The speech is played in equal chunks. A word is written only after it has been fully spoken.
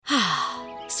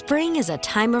Spring is a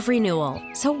time of renewal,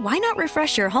 so why not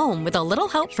refresh your home with a little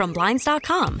help from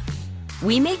Blinds.com?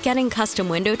 We make getting custom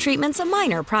window treatments a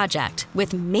minor project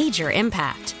with major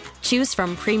impact. Choose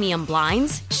from premium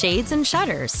blinds, shades, and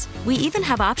shutters. We even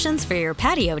have options for your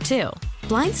patio, too.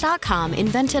 Blinds.com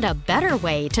invented a better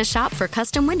way to shop for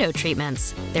custom window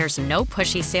treatments. There's no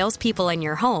pushy salespeople in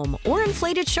your home or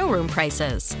inflated showroom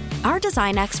prices. Our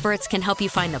design experts can help you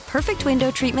find the perfect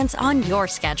window treatments on your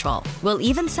schedule. We'll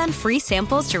even send free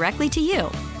samples directly to you.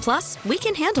 Plus, we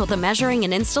can handle the measuring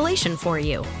and installation for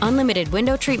you. Unlimited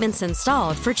window treatments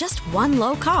installed for just one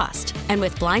low cost. And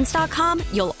with Blinds.com,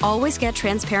 you'll always get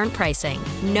transparent pricing.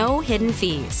 No hidden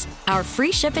fees. Our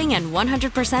free shipping and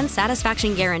 100%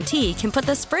 satisfaction guarantee can put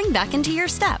the spring back into your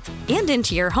step and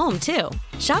into your home, too.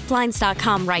 Shop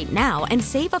Blinds.com right now and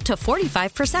save up to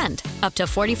 45%. Up to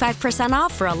 45%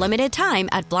 off for a limited time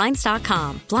at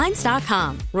Blinds.com.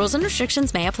 Blinds.com. Rules and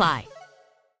restrictions may apply.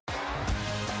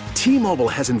 T-Mobile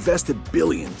has invested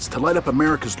billions to light up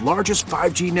America's largest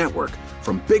 5G network,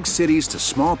 from big cities to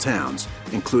small towns,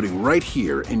 including right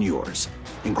here in yours.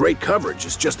 And great coverage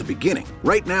is just the beginning.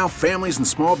 Right now, families and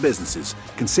small businesses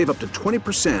can save up to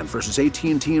 20% versus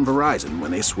AT&T and Verizon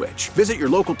when they switch. Visit your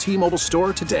local T-Mobile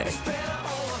store today.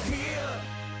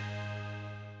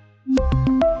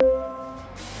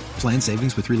 Plan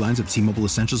savings with 3 lines of T-Mobile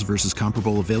Essentials versus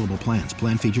comparable available plans.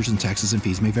 Plan features and taxes and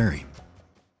fees may vary.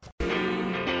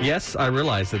 Yes, I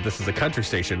realize that this is a country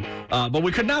station, but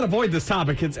we could not avoid this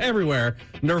topic. It's everywhere.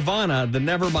 Nirvana, the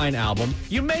Nevermind album.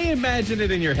 You may imagine it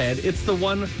in your head. It's the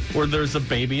one where there's a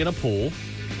baby in a pool,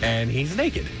 and he's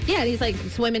naked. Yeah, and he's like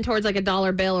swimming towards like a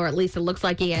dollar bill, or at least it looks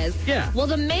like he is. Yeah. Well,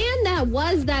 the man that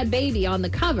was that baby on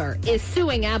the cover is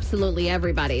suing absolutely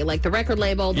everybody, like the record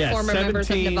label, the former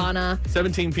members of Nirvana.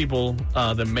 17 people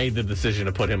that made the decision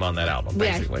to put him on that album,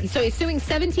 basically. Yeah. So he's suing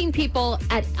 17 people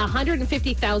at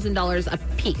 $150,000 a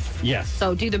piece. Yes.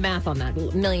 So do the math on that.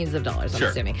 Millions of dollars, I'm Sure.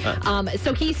 assuming.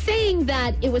 So he's saying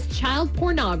that it was child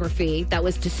pornography that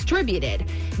was distributed,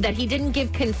 that he didn't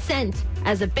give consent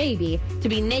as a baby to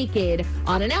be naked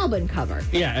on an album cover.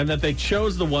 Yeah, and that they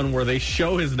chose the one where they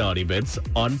show his naughty bits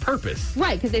on purpose.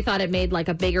 Right, because they thought it made like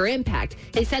a bigger impact.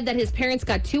 They said that his parents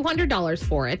got $200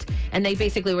 for it, and they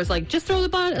basically was like, just throw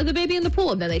the baby in the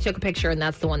pool. And then they took a picture, and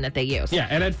that's the one that they used. Yeah,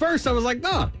 and at first I was like,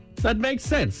 that makes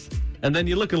sense. And then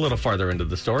you look a little farther into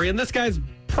the story, and this guy's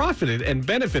profited and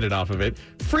benefited off of it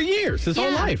for years, his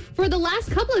whole life. For the last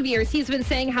couple of years, he's been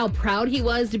saying how proud he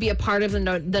was to be a part of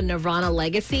the Nirvana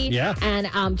legacy. Yeah.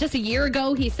 And just a year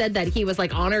ago, he said that he was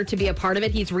like honored to be a part of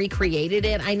it. He's recreated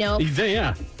it, I know.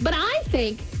 Yeah. But I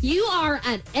think you are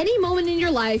at any moment in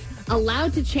your life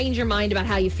allowed to change your mind about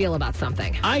how you feel about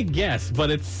something. I guess, but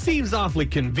it seems awfully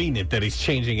convenient that he's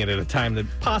changing it at a time that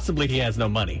possibly he has no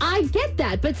money. I get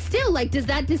that, but still, like, does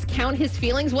that discount his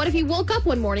feelings? What if he woke up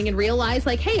one morning and realized,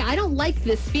 like, hey, I don't like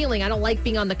this feeling. I don't like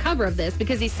being on the cover of this,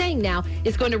 because he's saying now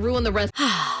it's going to ruin the rest.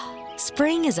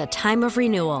 Spring is a time of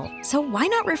renewal, so why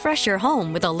not refresh your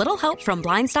home with a little help from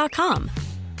Blinds.com?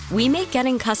 We make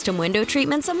getting custom window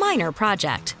treatments a minor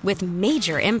project with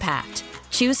major impact.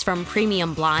 Choose from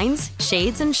premium blinds,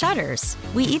 shades, and shutters.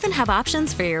 We even have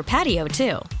options for your patio,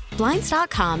 too.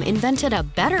 Blinds.com invented a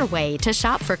better way to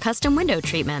shop for custom window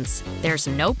treatments. There's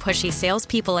no pushy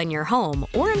salespeople in your home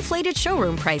or inflated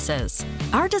showroom prices.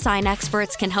 Our design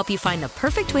experts can help you find the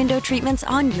perfect window treatments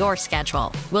on your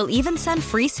schedule. We'll even send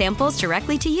free samples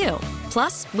directly to you.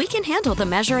 Plus, we can handle the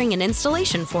measuring and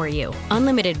installation for you.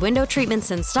 Unlimited window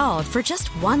treatments installed for just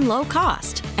one low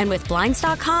cost. And with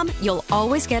Blinds.com, you'll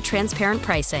always get transparent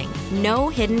pricing. No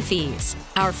hidden fees.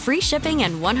 Our free shipping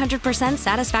and 100%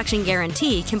 satisfaction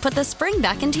guarantee can put the spring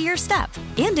back into your step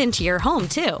and into your home,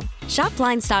 too. Shop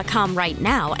Blinds.com right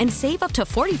now and save up to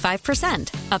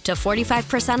 45%. Up to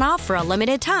 45% off for a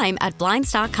limited time at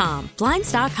Blinds.com.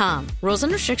 Blinds.com. Rules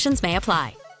and restrictions may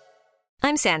apply.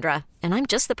 I'm Sandra, and I'm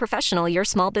just the professional your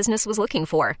small business was looking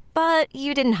for. But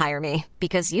you didn't hire me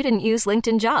because you didn't use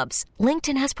LinkedIn Jobs.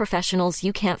 LinkedIn has professionals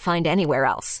you can't find anywhere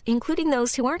else, including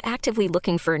those who aren't actively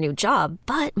looking for a new job,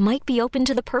 but might be open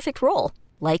to the perfect role,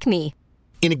 like me.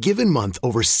 In a given month,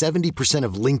 over 70%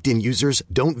 of LinkedIn users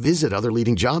don't visit other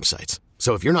leading job sites.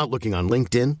 So if you're not looking on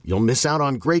LinkedIn, you'll miss out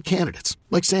on great candidates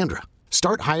like Sandra.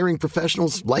 Start hiring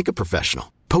professionals like a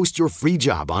professional. Post your free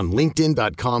job on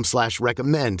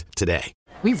linkedin.com/recommend today.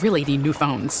 We really need new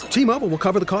phones. T-Mobile will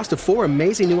cover the cost of 4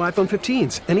 amazing new iPhone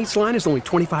 15s, and each line is only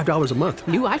 $25 a month.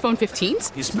 New iPhone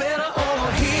 15s? It's better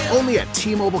over here. Only at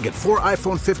T-Mobile, get 4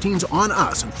 iPhone 15s on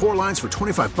us and 4 lines for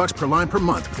 $25 per line per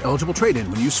month with eligible trade-in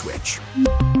when you switch.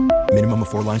 Minimum of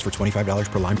 4 lines for $25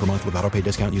 per line per month with autopay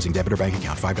discount using debit or bank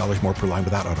account. $5 more per line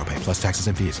without autopay, plus taxes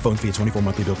and fees. Phone fee at 24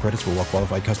 monthly bill credits for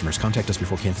well-qualified customers. Contact us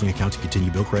before canceling account to continue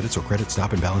bill credits or credit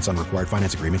stop and balance on required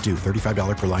finance agreement due.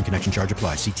 $35 per line connection charge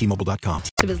applies. See T-Mobile.com.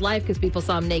 Of his life because people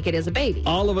saw him naked as a baby.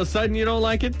 All of a sudden, you don't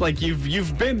like it? Like,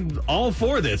 you've been all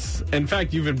for this. In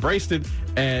fact, you've embraced it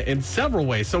in several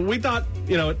ways. So we thought,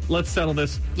 let's settle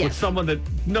this with someone that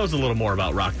knows a little more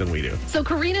about rock than we do. So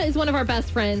Karina is one of our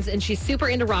best friends, and she's super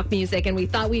into rock music, and we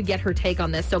thought we'd get her take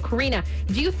on this. So Karina,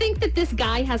 do you think that this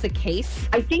guy has a case?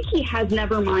 I think he has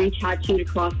Nevermind tattooed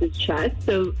across his chest.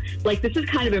 So, this is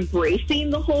kind of embracing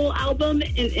the whole album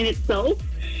in itself.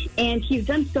 And he's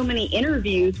done so many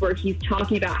interviews where he's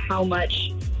talking about how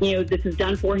much, this has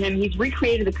done for him. He's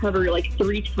recreated the cover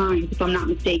 3 times, if I'm not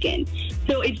mistaken.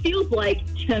 So it feels like,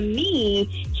 to me,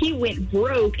 he went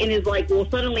broke and is like, well,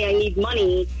 suddenly I need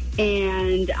money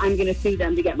and I'm going to sue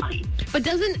them to get money. But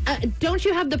don't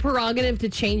you have the prerogative to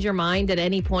change your mind at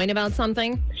any point about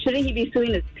something? Shouldn't he be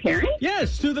suing his parents?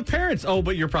 Yes, sue the parents. Oh,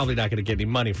 but you're probably not going to get any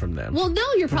money from them. Well, no,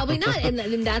 you're probably not. And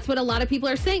that's what a lot of people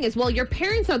are saying is, well, your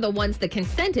parents are the ones that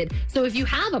consented. So if you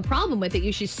have a problem with it,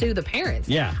 you should sue the parents.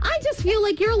 Yeah. I just feel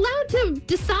like you're allowed to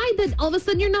decide that all of a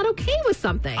sudden you're not okay with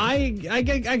something. I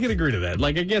can agree to that.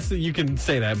 I guess that you can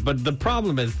say that. But the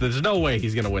problem is there's no way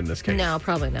he's going to win this case. No,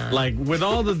 probably not. With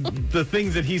all the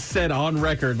things that he said on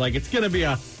record, it's going to be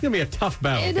a tough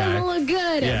battle. It doesn't look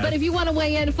good. Yeah. But if you want to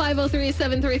weigh in,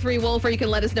 503-733-WOLF, or you can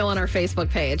let us know on our Facebook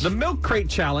page. The Milk Crate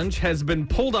Challenge has been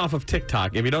pulled off of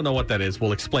TikTok. If you don't know what that is,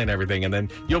 we'll explain everything, and then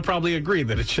you'll probably agree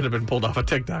that it should have been pulled off of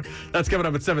TikTok. That's coming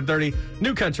up at 7:30.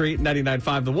 New Country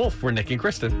 99.5 The Wolf. We're Nick and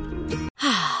Kristen.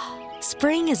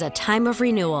 Spring is a time of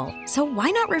renewal, so why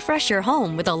not refresh your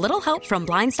home with a little help from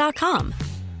Blinds.com?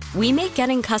 We make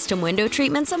getting custom window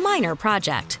treatments a minor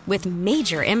project with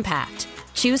major impact.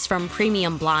 Choose from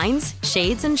premium blinds,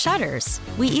 shades, and shutters.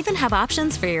 We even have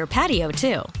options for your patio,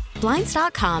 too.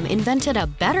 Blinds.com invented a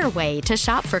better way to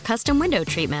shop for custom window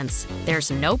treatments. There's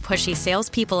no pushy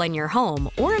salespeople in your home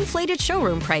or inflated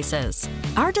showroom prices.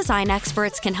 Our design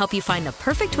experts can help you find the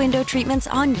perfect window treatments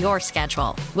on your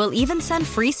schedule. We'll even send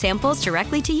free samples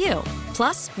directly to you.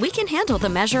 Plus, we can handle the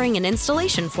measuring and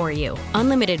installation for you.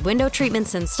 Unlimited window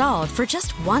treatments installed for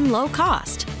just one low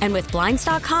cost. And with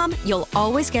Blinds.com, you'll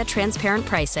always get transparent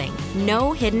pricing.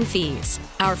 No hidden fees.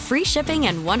 Our free shipping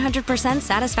and 100%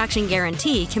 satisfaction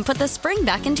guarantee can put the spring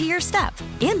back into your step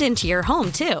and into your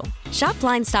home, too. Shop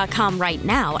Blinds.com right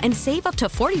now and save up to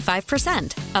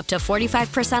 45%. Up to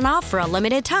 45% off for a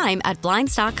limited time at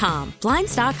Blinds.com.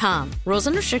 Blinds.com. Rules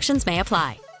and restrictions may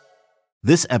apply.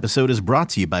 This episode is brought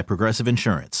to you by Progressive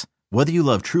Insurance. Whether you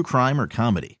love true crime or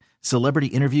comedy, celebrity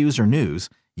interviews or news,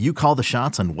 you call the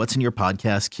shots on what's in your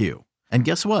podcast queue. And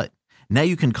guess what? Now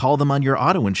you can call them on your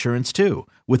auto insurance, too,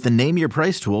 with the Name Your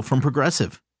Price tool from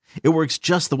Progressive. It works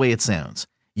just the way it sounds.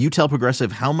 You tell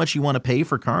Progressive how much you want to pay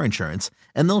for car insurance,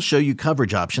 and they'll show you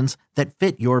coverage options that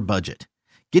fit your budget.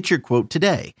 Get your quote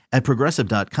today at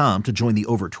Progressive.com to join the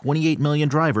over 28 million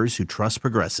drivers who trust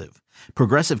Progressive.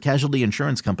 Progressive Casualty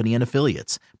Insurance Company and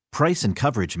Affiliates. Price and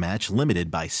coverage match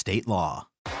limited by state law.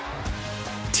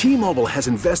 T-Mobile has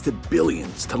invested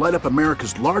billions to light up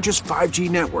America's largest 5G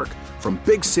network, from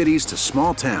big cities to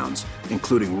small towns,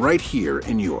 including right here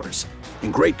in yours.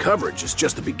 And great coverage is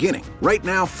just the beginning. Right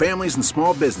now, families and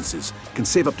small businesses can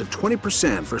save up to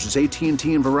 20% versus AT&T and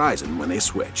Verizon when they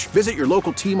switch. Visit your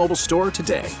local T-Mobile store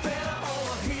today.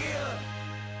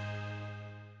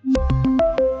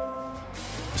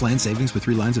 Plan savings with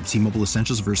 3 lines of T-Mobile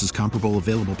Essentials versus comparable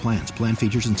available plans. Plan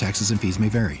features and taxes and fees may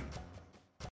vary.